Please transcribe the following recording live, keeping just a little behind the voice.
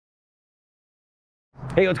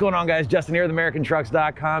Hey, what's going on, guys? Justin here with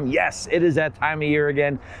AmericanTrucks.com. Yes, it is that time of year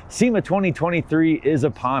again. SEMA 2023 is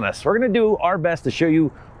upon us. We're going to do our best to show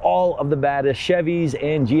you all of the baddest Chevys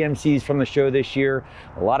and GMCs from the show this year.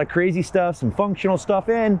 A lot of crazy stuff, some functional stuff,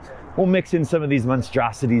 and we'll mix in some of these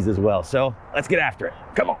monstrosities as well. So let's get after it.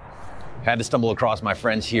 Come on. Had to stumble across my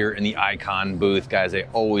friends here in the Icon booth. Guys, they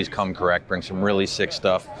always come correct, bring some really sick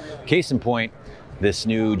stuff. Case in point, this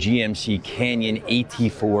new GMC Canyon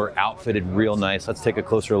AT4 outfitted real nice. Let's take a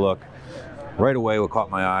closer look. Right away, what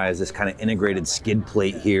caught my eye is this kind of integrated skid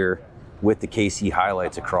plate here with the KC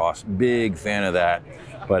highlights across. Big fan of that.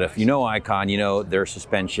 But if you know Icon, you know their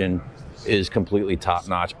suspension is completely top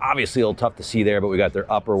notch. Obviously a little tough to see there, but we got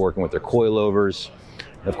their upper working with their coilovers.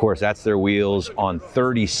 Of course, that's their wheels on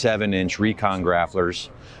 37-inch Recon grapplers.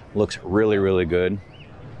 Looks really, really good.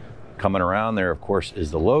 Coming around there, of course,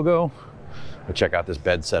 is the logo. But check out this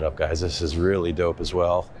bed setup, guys. This is really dope as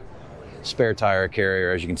well. Spare tire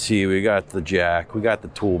carrier, as you can see, we got the jack, we got the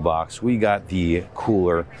toolbox, we got the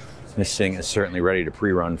cooler. This thing is certainly ready to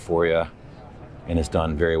pre-run for you, and it's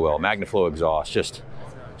done very well. MagnaFlow exhaust, just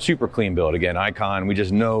super clean build. Again, Icon, we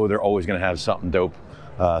just know they're always gonna have something dope,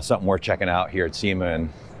 something worth checking out here at SEMA,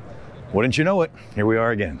 and wouldn't you know it, here we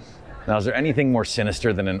are again. Now, is there anything more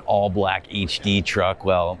sinister than an all-black HD truck?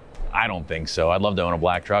 Well, I don't think so. I'd love to own a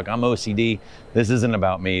black truck. I'm OCD. This isn't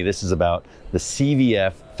about me. This is about the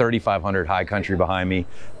CVF 3500 High Country behind me.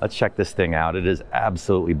 Let's check this thing out. It is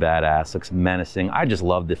absolutely badass. Looks menacing. I just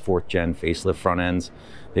love the 4th gen facelift front ends.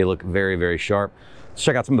 They look very, very sharp. Let's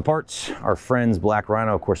check out some of the parts. Our friends Black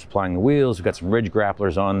Rhino, of course, supplying the wheels. We've got some ridge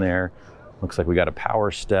grapplers on there. Looks like we got a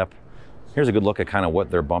power step. Here's a good look at kind of what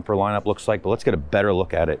their bumper lineup looks like, but let's get a better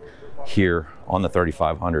look at it here on the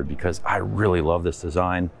 3500 because I really love this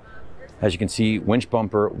design. As you can see, winch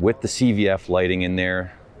bumper with the CVF lighting in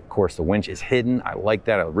there. Of course, the winch is hidden. I like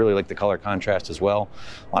that. I really like the color contrast as well.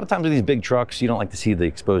 A lot of times with these big trucks, you don't like to see the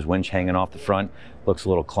exposed winch hanging off the front. Looks a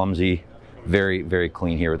little clumsy. Very, very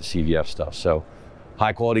clean here with the CVF stuff. So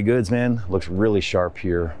high quality goods, man. Looks really sharp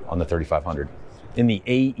here on the 3500. In the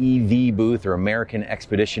AEV booth, or American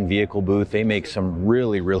Expedition Vehicle booth, they make some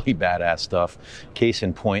really, really badass stuff. Case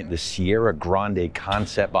in point, the Sierra Grande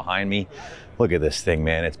concept behind me. Look at this thing,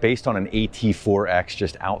 man. It's based on an AT4X,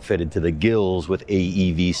 just outfitted to the gills with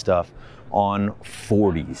AEV stuff on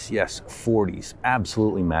 40s. Yes, 40s.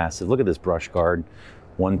 Absolutely massive. Look at this brush guard.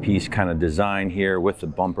 One piece kind of design here with the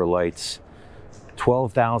bumper lights.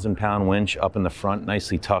 12,000 pound winch up in the front,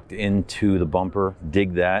 nicely tucked into the bumper.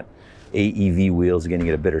 Dig that. AEV wheels, again, you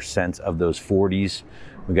get a better sense of those 40s.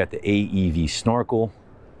 We got the AEV snorkel.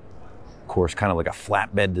 Of course, kind of like a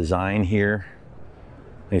flatbed design here.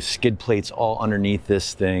 There's skid plates all underneath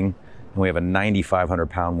this thing. And we have a 9,500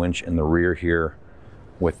 pound winch in the rear here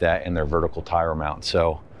with that and their vertical tire mount.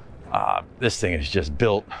 So this thing is just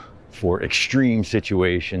built for extreme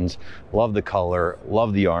situations. Love the color,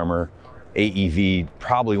 love the armor. AEV,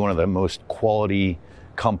 probably one of the most quality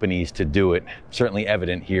companies to do it. Certainly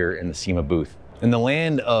evident here in the SEMA booth. In the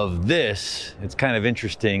land of this, it's kind of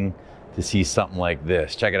interesting to see something like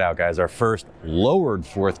this. Check it out, guys. Our first lowered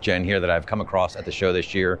 4th gen here that I've come across at the show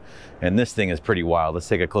this year. And this thing is pretty wild. Let's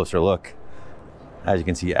take a closer look. As you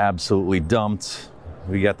can see, absolutely dumped.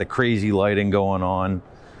 We got the crazy lighting going on.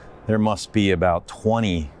 There must be about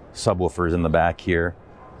 20 subwoofers in the back here.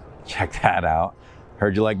 Check that out.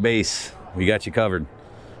 Heard you like bass. We got you covered.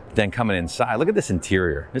 Then coming inside, look at this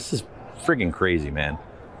interior. This is friggin' crazy, man.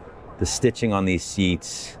 The stitching on these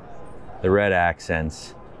seats, the red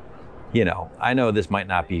accents. You know, I know this might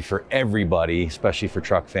not be for everybody, especially for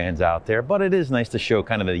truck fans out there, but it is nice to show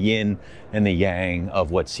kind of the yin and the yang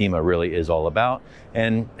of what SEMA really is all about.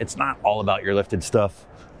 And it's not all about your lifted stuff.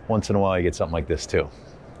 Once in a while, you get something like this too.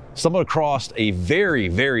 Stumbled across a very,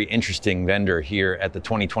 very interesting vendor here at the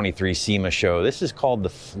 2023 SEMA show. This is called the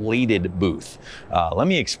Flated Booth. Let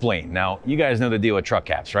me explain. Now, you guys know the deal with truck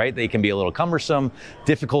caps, right? They can be a little cumbersome,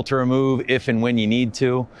 difficult to remove if and when you need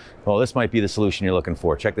to. Well, this might be the solution you're looking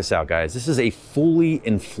for. Check this out, guys. This is a fully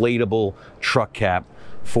inflatable truck cap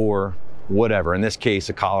for whatever, in this case,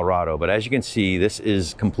 a Colorado. But as you can see, this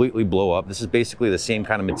is completely blow up. This is basically the same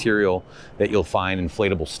kind of material that you'll find in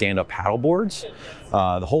inflatable stand-up paddle boards.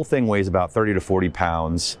 The whole thing weighs about 30 to 40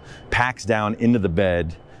 pounds, packs down into the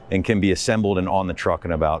bed, and can be assembled and on the truck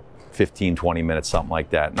in about 15, 20 minutes, something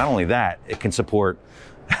like that. Not only that, it can support,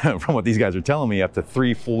 from what these guys are telling me, up to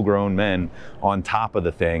 3 full-grown men on top of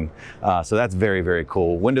the thing. So that's very, very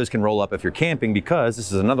cool. Windows can roll up if you're camping because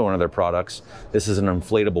this is another one of their products. This is an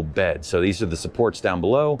inflatable bed. So these are the supports down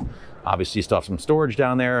below. Obviously, you still have some storage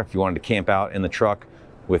down there. If you wanted to camp out in the truck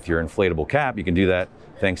with your inflatable cap, you can do that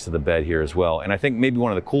thanks to the bed here as well. And I think maybe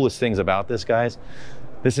one of the coolest things about this, guys,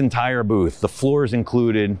 This entire booth, the floors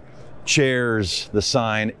included, chairs, the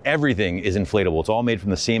sign, everything is inflatable. It's all made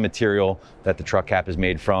from the same material that the truck cap is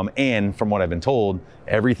made from. And from what I've been told,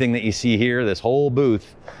 everything that you see here, this whole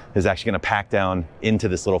booth, is actually gonna pack down into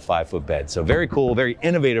this little 5-foot bed. So very cool, very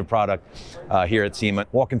innovative product here at Sema.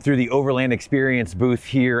 Walking through the Overland Experience booth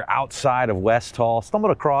here outside of West Hall,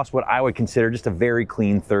 stumbled across what I would consider just a very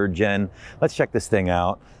clean 3rd gen. Let's check this thing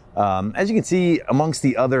out. As you can see, amongst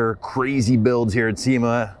the other crazy builds here at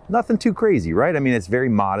Sema, nothing too crazy, right? I mean, it's very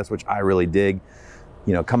modest, which I really dig.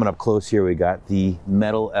 You know, coming up close here, we got the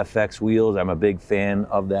metal FX wheels. I'm a big fan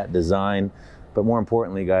of that design. But more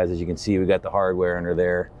importantly, guys, as you can see, we got the hardware under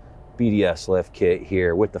there. BDS lift kit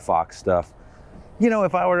here with the Fox stuff. You know,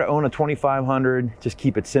 if I were to own a 2500, just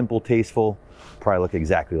keep it simple, tasteful, probably look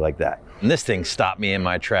exactly like that. And this thing stopped me in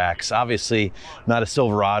my tracks. Obviously, not a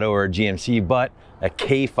Silverado or a GMC, but a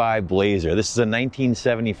K5 Blazer. This is a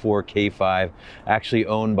 1974 K5, actually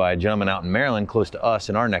owned by a gentleman out in Maryland, close to us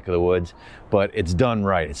in our neck of the woods, but it's done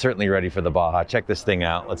right. It's certainly ready for the Baja. Check this thing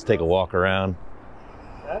out. Let's take a walk around.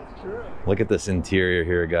 That's true. Look at this interior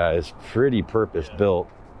here, guys. Pretty purpose built.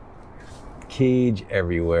 Cage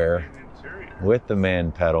everywhere with the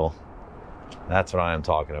man pedal. That's what I am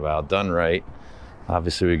talking about. Done right.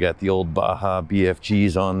 Obviously, we got the old Baja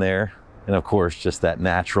BFGs on there. And of course, just that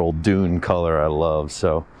natural dune color I love.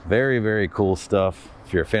 So very, very cool stuff.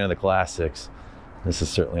 If you're a fan of the classics, this is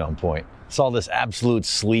certainly on point. Saw this absolute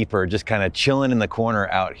sleeper just kind of chilling in the corner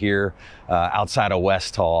out here outside of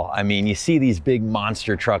West Hall. I mean, you see these big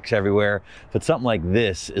monster trucks everywhere, but something like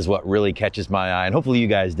this is what really catches my eye. And hopefully you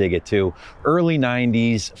guys dig it too. Early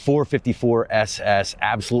 90s, 454 SS,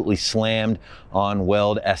 absolutely slammed on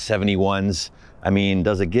weld S71s. I mean,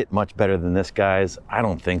 does it get much better than this, guys? I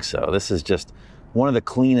don't think so. This is just one of the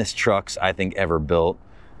cleanest trucks I think ever built.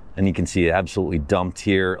 And you can see it absolutely dumped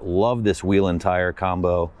here. Love this wheel and tire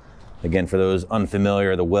combo. Again, for those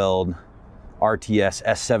unfamiliar, the Weld RTS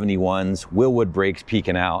S71s, Willwood brakes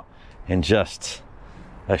peeking out, and just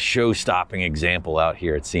a show-stopping example out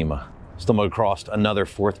here at Sema. Stumbled across another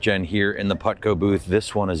 4th gen here in the Putco booth.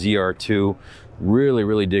 This one, a ZR2. Really,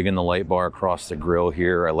 really digging the light bar across the grille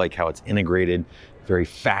here. I like how it's integrated, very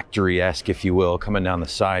factory-esque, if you will. Coming down the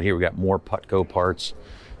side here, we got more Putco parts,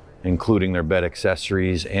 including their bed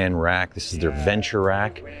accessories and rack. This is their Venture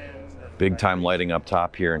rack. Big time lighting up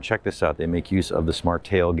top here. And check this out, they make use of the smart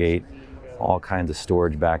tailgate, all kinds of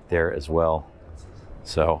storage back there as well.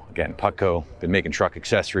 So again, Putco, been making truck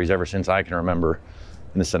accessories ever since I can remember.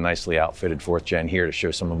 And this is a nicely outfitted 4th gen here to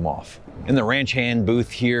show some of them off. In the ranch hand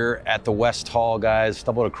booth here at the West Hall, guys,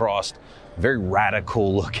 stumbled across a very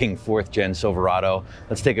radical looking 4th gen Silverado.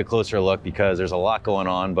 Let's take a closer look because there's a lot going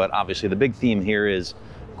on, but obviously the big theme here is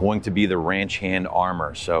going to be the ranch hand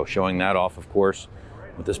armor. So showing that off, of course,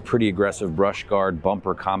 with this pretty aggressive brush guard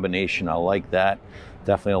bumper combination. I like that.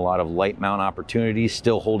 Definitely a lot of light mount opportunities,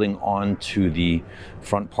 still holding on to the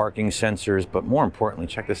front parking sensors, but more importantly,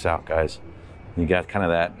 check this out, guys. You got kind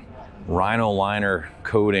of that Rhino liner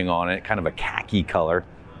coating on it, kind of a khaki color.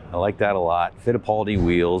 I like that a lot. Fittipaldi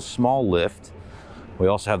wheels, small lift. We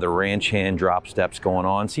also have the ranch hand drop steps going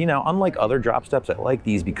on. See now, unlike other drop steps, I like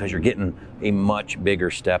these because you're getting a much bigger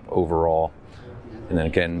step overall. And then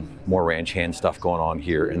again, more ranch hand stuff going on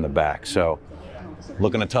here in the back. So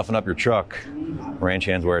looking to toughen up your truck, ranch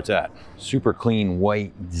hand's where it's at. Super clean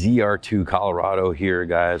white ZR2 Colorado here,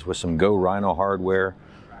 guys, with some Go Rhino hardware.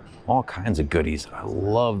 All kinds of goodies. I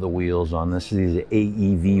love the wheels on this. These are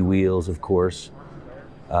AEV wheels, of course.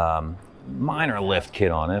 Minor lift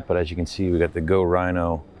kit on it, but as you can see, we got the Go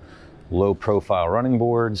Rhino low profile running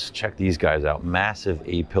boards. Check these guys out. Massive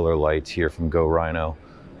A-pillar lights here from Go Rhino.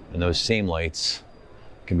 And those same lights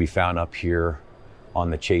can be found up here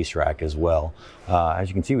on the chase rack as well. As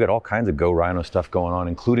you can see, we've got all kinds of Go Rhino stuff going on,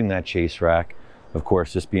 including that chase rack. Of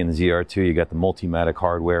course, this being the ZR2, you got the Multimatic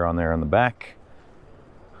hardware on there on the back.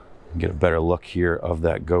 Get a better look here of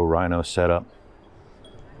that Go Rhino setup.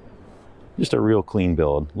 Just a real clean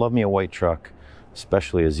build. Love me a white truck,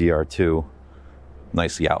 especially a ZR2,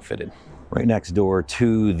 nicely outfitted. Right next door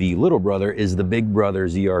to the little brother is the big brother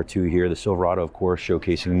ZR2 here, the Silverado, of course,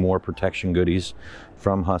 showcasing more protection goodies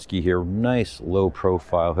from Husky here. Nice low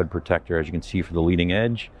profile hood protector, as you can see, for the leading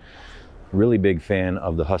edge. Really big fan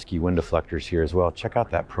of the Husky wind deflectors here as well. Check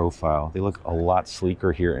out that profile. They look a lot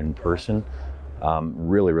sleeker here in person.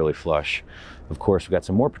 Really, really flush. Of course, we've got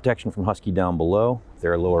some more protection from Husky down below,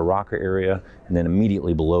 their lower rocker area, and then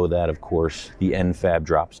immediately below that, of course, the NFAB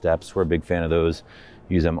drop steps. We're a big fan of those.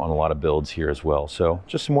 Use them on a lot of builds here as well. So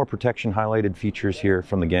just some more protection highlighted features here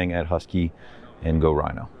from the gang at Husky and Go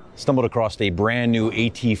Rhino. Stumbled across a brand new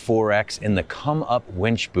AT4X in the Come Up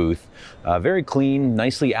Winch booth. Very clean,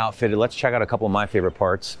 nicely outfitted. Let's check out a couple of my favorite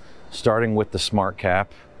parts, starting with the smart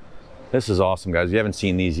cap. This is awesome, guys. If you haven't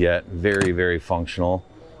seen these yet, very, very functional.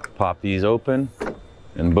 Pop these open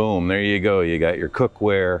and boom, there you go. You got your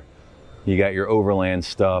cookware, you got your Overland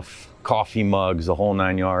stuff, coffee mugs, the whole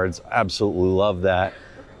 9 yards. Absolutely love that.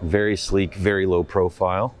 Very sleek, very low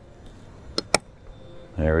profile.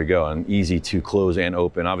 There we go, and easy to close and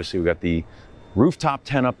open. Obviously, we got the rooftop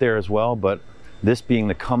tent up there as well, but this being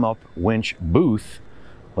the Come Up Winch booth,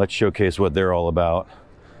 let's showcase what they're all about.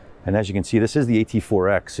 And as you can see, this is the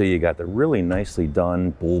AT4X, so you got the really nicely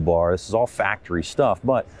done bull bar. This is all factory stuff,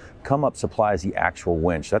 but Come Up supplies the actual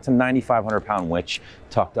winch. That's a 9,500 pound winch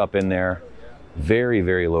tucked up in there. Very,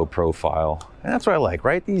 very low profile. And that's what I like,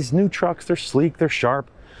 right? These new trucks, they're sleek, they're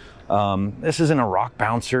sharp. This isn't a rock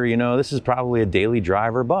bouncer, you know, this is probably a daily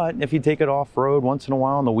driver, but if you take it off-road once in a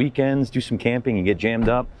while on the weekends, do some camping, you get jammed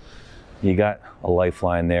up, you got a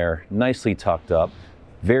lifeline there, nicely tucked up,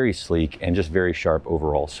 very sleek, and just very sharp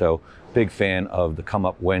overall. So big fan of the Come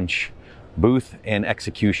Up Winch booth and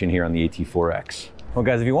execution here on the AT4X. Well,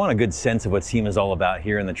 guys, if you want a good sense of what Sema is all about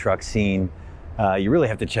here in the truck scene, you really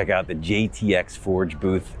have to check out the JTX Forged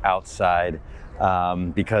Booth outside.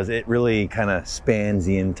 Because it really kind of spans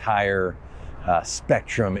the entire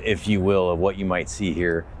spectrum, if you will, of what you might see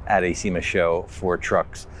here at a Sema show for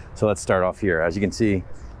trucks. So let's start off here. As you can see,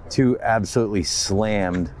 two absolutely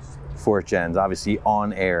slammed 4th gens, obviously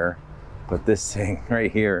on air, but this thing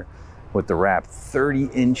right here with the wrap,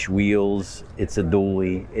 30-inch wheels, it's a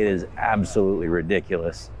dually. It is absolutely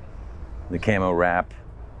ridiculous. The camo wrap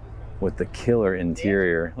with the killer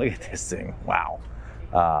interior. Look at this thing, wow.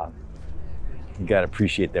 You got to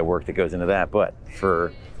appreciate that work that goes into that. But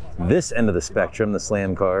for this end of the spectrum, the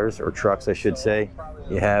slam cars, or trucks I should say,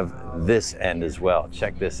 you have this end as well.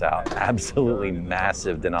 Check this out. Absolutely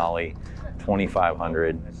massive Denali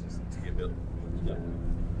 2500.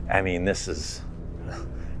 I mean, this is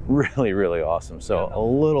really, really awesome. So a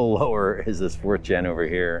little lower is this 4th gen over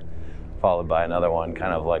here, followed by another one,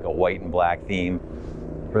 kind of like a white and black theme.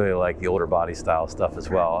 Really like the older body style stuff as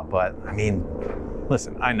well. But I mean,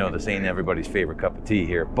 listen, I know this ain't everybody's favorite cup of tea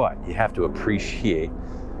here, but you have to appreciate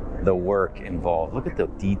the work involved. Look at the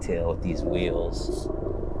detail of these wheels.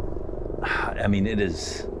 I mean, it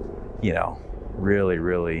is, you know, really,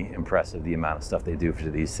 really impressive the amount of stuff they do for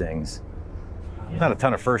these things. Not a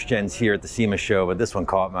ton of 1st gens here at the Sema show, but this one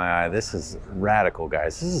caught my eye. This is radical,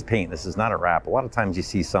 guys. This is paint. This is not a wrap. A lot of times you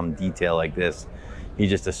see some detail like this, you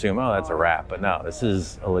just assume, oh, that's a wrap. But no, this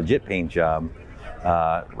is a legit paint job.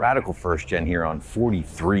 Radical 1st gen here on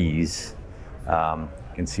 43s.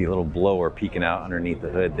 You can see a little blower peeking out underneath the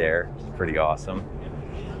hood there. It's pretty awesome.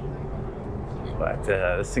 But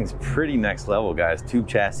this thing's pretty next level, guys. Tube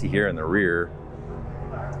chassis here in the rear.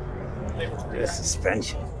 The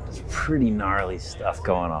suspension is pretty gnarly stuff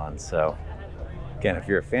going on. So again, if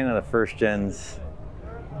you're a fan of the 1st gens,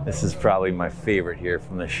 this is probably my favorite here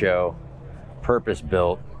from the show. Purpose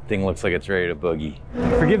built. Thing looks like it's ready to boogie.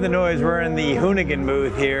 Forgive the noise, we're in the Hoonigan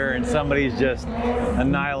booth here and somebody's just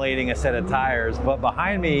annihilating a set of tires. But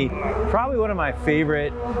behind me, probably one of my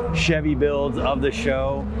favorite Chevy builds of the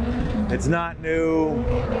show. It's not new,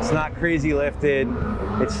 it's not crazy lifted,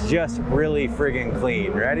 it's just really friggin'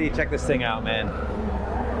 clean. Ready? Check this thing out, man.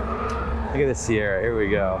 Look at the Sierra, here we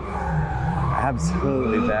go.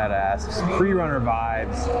 Absolutely badass. Just pre-runner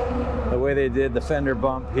vibes. The way they did the fender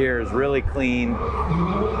bump here is really clean.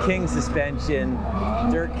 King suspension,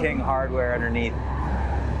 Dirt King hardware underneath.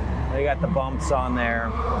 They got the bumps on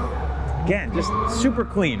there. Again, just super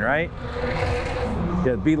clean, right?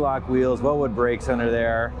 You got beadlock wheels, Wellwood brakes under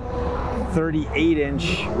there.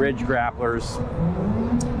 38-inch ridge grapplers.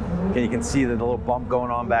 And you can see the little bump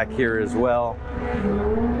going on back here as well.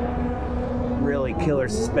 Really killer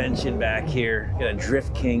suspension back here. Got a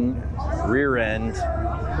Drift King rear end.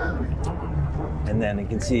 And then you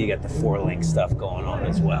can see you got the 4-link stuff going on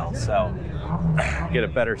as well. So get a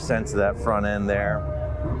better sense of that front end there.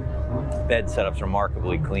 Bed setup's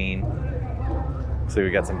remarkably clean. So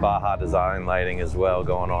we got some Baja design lighting as well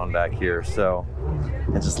going on back here. So,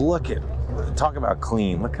 and just look at, talk about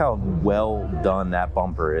clean. Look how well done that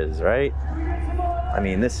bumper is, right? I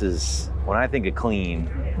mean, this is, when I think of clean,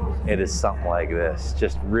 it is something like this.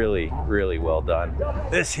 Just really, really well done.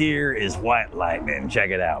 This here is White Lightning.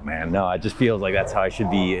 Check it out, man. No, it just feels like that's how I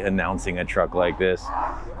should be announcing a truck like this.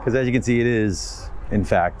 Because as you can see, it is, in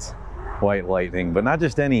fact, White Lightning, but not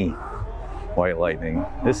just any White Lightning.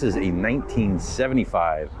 This is a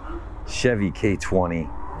 1975 Chevy K20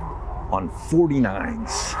 on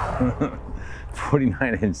 49s.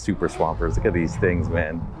 49-inch Super Swampers. Look at these things,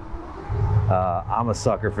 man. I'm a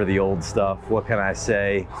sucker for the old stuff. What can I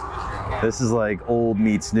say? This is like old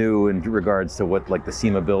meets new in regards to what like the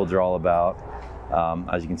Sema builds are all about.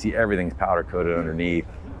 As you can see, everything's powder coated underneath,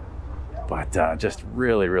 but just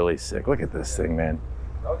really, really sick. Look at this thing, man.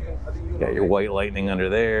 You got your white lightning under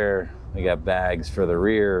there. We got bags for the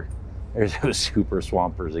rear. There's those super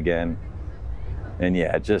swampers again. And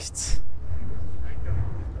yeah, just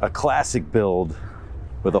a classic build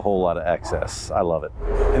with a whole lot of excess. I love it.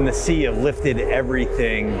 In the sea of lifted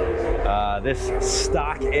everything, this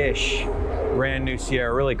stock-ish brand new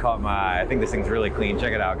Sierra really caught my eye. I think this thing's really clean.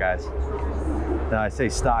 Check it out, guys. Now I say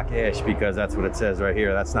stock-ish because that's what it says right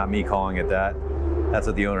here. That's not me calling it that. That's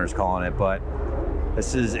what the owner's calling it. But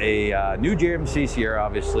this is a new GMC Sierra,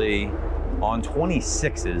 obviously, on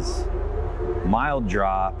 26s. Mild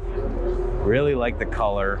drop. Really like the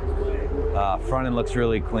color. Front end looks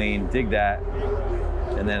really clean. Dig that.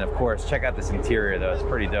 And then, of course, check out this interior, though. It's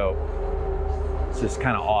pretty dope. It just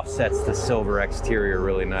kind of offsets the silver exterior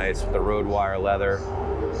really nice with the road wire leather,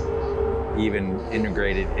 even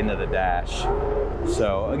integrated into the dash.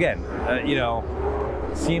 So again, you know,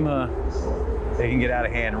 Sema, they can get out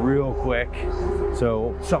of hand real quick.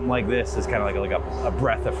 So something like this is kind of like a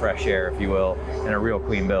breath of fresh air, if you will, and a real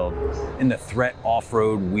clean build. In the Threat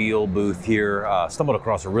off-road wheel booth here, stumbled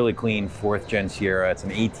across a really clean 4th gen Sierra. It's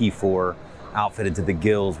an AT4 outfitted to the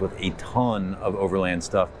gills with a ton of Overland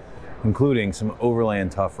stuff, including some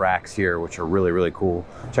Overland tough racks here, which are really, really cool.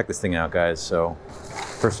 Check this thing out, guys. So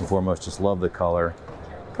first and foremost, just love the color.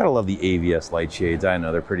 Gotta love the AVS light shades. I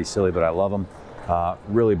know they're pretty silly, but I love them.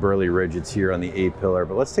 Really burly rigids here on the A-pillar,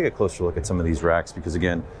 but let's take a closer look at some of these racks because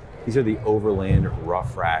again, these are the Overland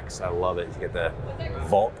Ruff racks. I love it. You get the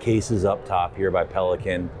vault cases up top here by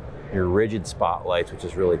Pelican, your rigid spotlights, which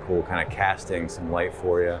is really cool, kind of casting some light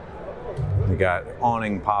for you. We got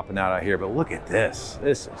awning popping out here, but look at this.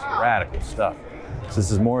 This is radical stuff. So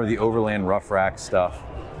this is more of the Overland Ruff rack stuff.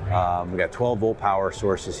 We got 12-volt power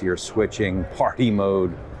sources here, switching, party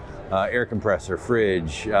mode, air compressor,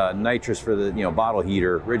 fridge, nitrous for the bottle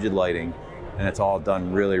heater, rigid lighting, and it's all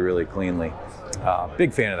done really, really cleanly.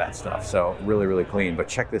 Big fan of that stuff, so really, really clean. But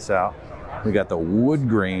check this out. We got the wood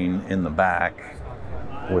grain in the back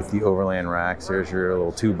with the Overland racks. There's your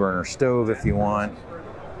little 2-burner stove if you want.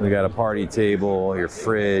 We got a party table, your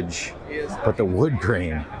fridge, but the wood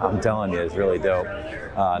grain, I'm telling you, is really dope.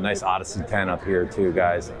 Nice Odyssey 10 up here too,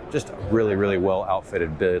 guys. Just a really, really well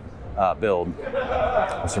outfitted build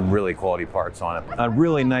with some really quality parts on it. A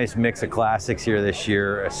really nice mix of classics here this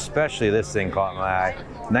year, especially this thing caught my eye.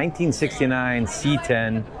 1969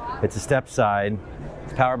 C10, it's a step side.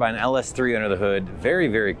 It's powered by an LS3 under the hood. Very,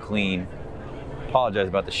 very clean. Apologize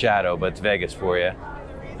about the shadow, but it's Vegas for you.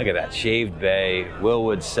 Look at that, shaved bay,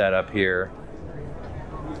 Willwood setup here.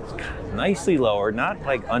 It's nicely lowered, not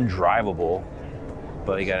like undrivable,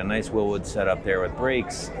 but you got a nice Willwood setup there with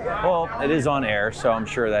brakes. Well, it is on air, so I'm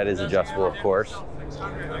sure that is adjustable, of course.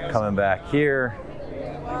 Coming back here,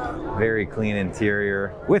 very clean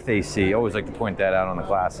interior with AC. Always like to point that out on the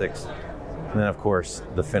classics. And then, of course,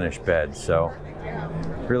 the finished bed. So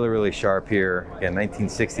really, really sharp here. Again,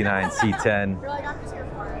 1969 C10.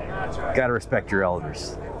 Gotta respect your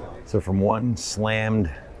elders. So from one slammed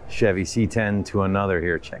Chevy C10 to another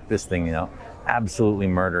here, check this thing out. Absolutely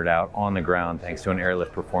murdered out on the ground thanks to an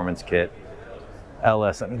airlift performance kit.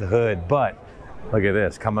 LS under the hood, but look at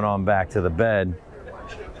this, coming on back to the bed.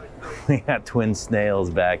 We got twin snails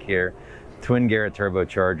back here, twin Garrett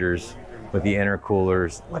turbochargers with the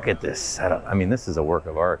intercoolers. Look at this setup. I mean, this is a work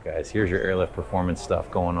of art, guys. Here's your airlift performance stuff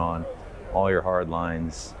going on, all your hard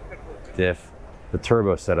lines, diff. The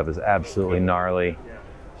turbo setup is absolutely gnarly,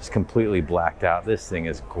 just completely blacked out. This thing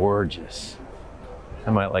is gorgeous. I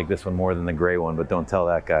might like this one more than the gray one, but don't tell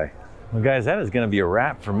that guy. Well, guys, that is going to be a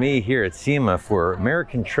wrap for me here at Sema for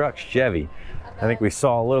American Trucks Chevy. I think we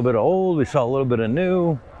saw a little bit of old, we saw a little bit of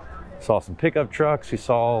new, saw some pickup trucks, we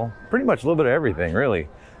saw pretty much a little bit of everything, really.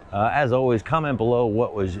 As always, comment below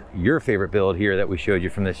what was your favorite build here that we showed you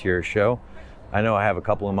from this year's show. I know I have a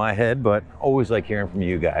couple in my head, but always like hearing from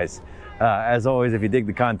you guys. As always, if you dig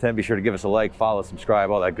the content, be sure to give us a like, follow,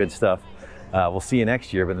 subscribe, all that good stuff. We'll see you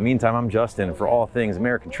next year. But in the meantime, I'm Justin. For all things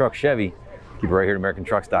American Truck Chevy, keep it right here at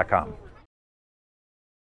AmericanTrucks.com.